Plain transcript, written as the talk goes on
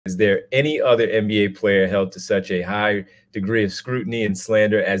Is there any other NBA player held to such a high degree of scrutiny and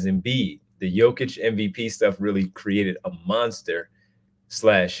slander as Embiid? The Jokic MVP stuff really created a monster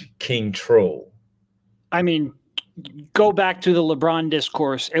 / king troll. I mean, go back to the LeBron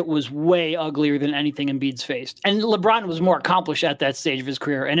discourse. It was way uglier than anything Embiid's faced. And LeBron was more accomplished at that stage of his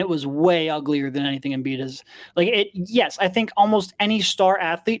career, and it was way uglier than anything Embiid is. Yes, I think almost any star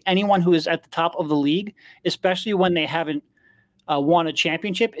athlete, anyone who is at the top of the league, especially when they haven't won a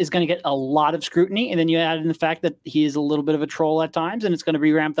championship, is going to get a lot of scrutiny. And then you add in the fact that he is a little bit of a troll at times, and it's going to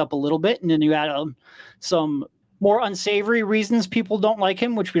be ramped up a little bit. And then you add some more unsavory reasons people don't like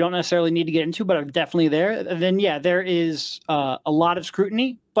him, which we don't necessarily need to get into, but are definitely there. And then, yeah, there is a lot of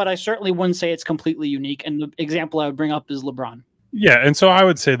scrutiny, but I certainly wouldn't say it's completely unique. And the example I would bring up is LeBron. Yeah, and so I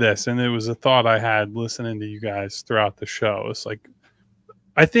would say this, and it was a thought I had listening to you guys throughout the show. It's like,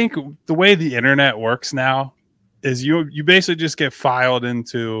 I think the way the internet works now is you basically just get filed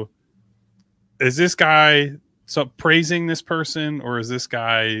into, is this guy praising this person, or is this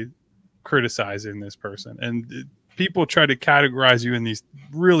guy criticizing this person? And people try to categorize you in these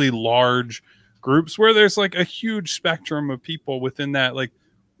really large groups where there's like a huge spectrum of people within that. Like,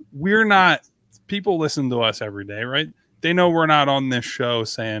 we're not, people listen to us every day, right? They know we're not on this show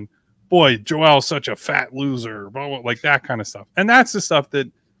saying, boy, Joel's such a fat loser, blah, blah, like that kind of stuff. And that's the stuff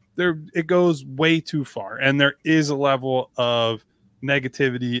that it goes way too far. And there is a level of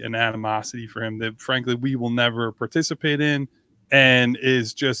negativity and animosity for him that frankly we will never participate in, and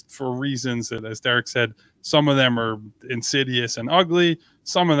is just for reasons that, as Derek said, some of them are insidious and ugly.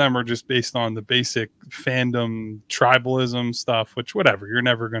 Some of them are just based on the basic fandom tribalism stuff, which whatever, you're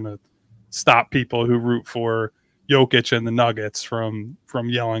never going to stop people who root for Jokic and the Nuggets from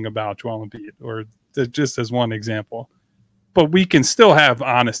yelling about Joel Embiid, or just as one example. But we can still have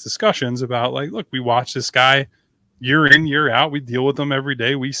honest discussions about, like, look, we watch this guy year in, year out. We deal with him every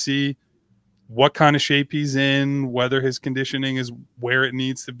day. We see what kind of shape he's in, whether his conditioning is where it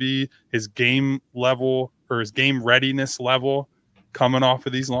needs to be, his game level or his game readiness level coming off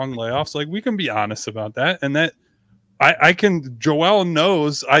of these long layoffs. Like, we can be honest about that. And that I can, Joel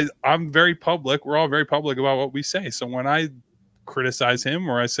knows I'm very public. We're all very public about what we say. So when I criticize him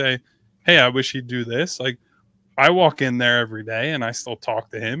or I say, hey, I wish he'd do this, like, I walk in there every day and I still talk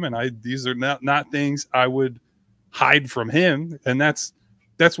to him, and these are not things I would hide from him. And that's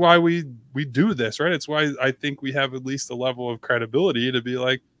why we do this, right? It's why I think we have at least a level of credibility to be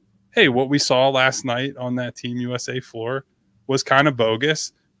like, hey, what we saw last night on that Team USA floor was kind of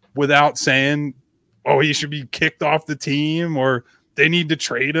bogus, without saying, oh, he should be kicked off the team or they need to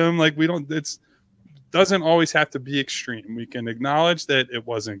trade him. Like, doesn't always have to be extreme. We can acknowledge that it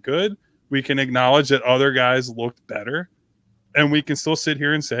wasn't good. We can acknowledge that other guys looked better. And we can still sit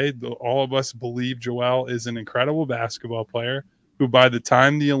here and say all of us believe Joel is an incredible basketball player who, by the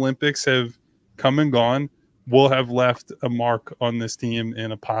time the Olympics have come and gone, will have left a mark on this team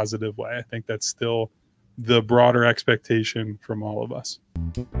in a positive way. I think that's still the broader expectation from all of us.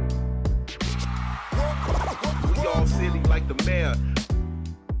 We all silly like the mayor.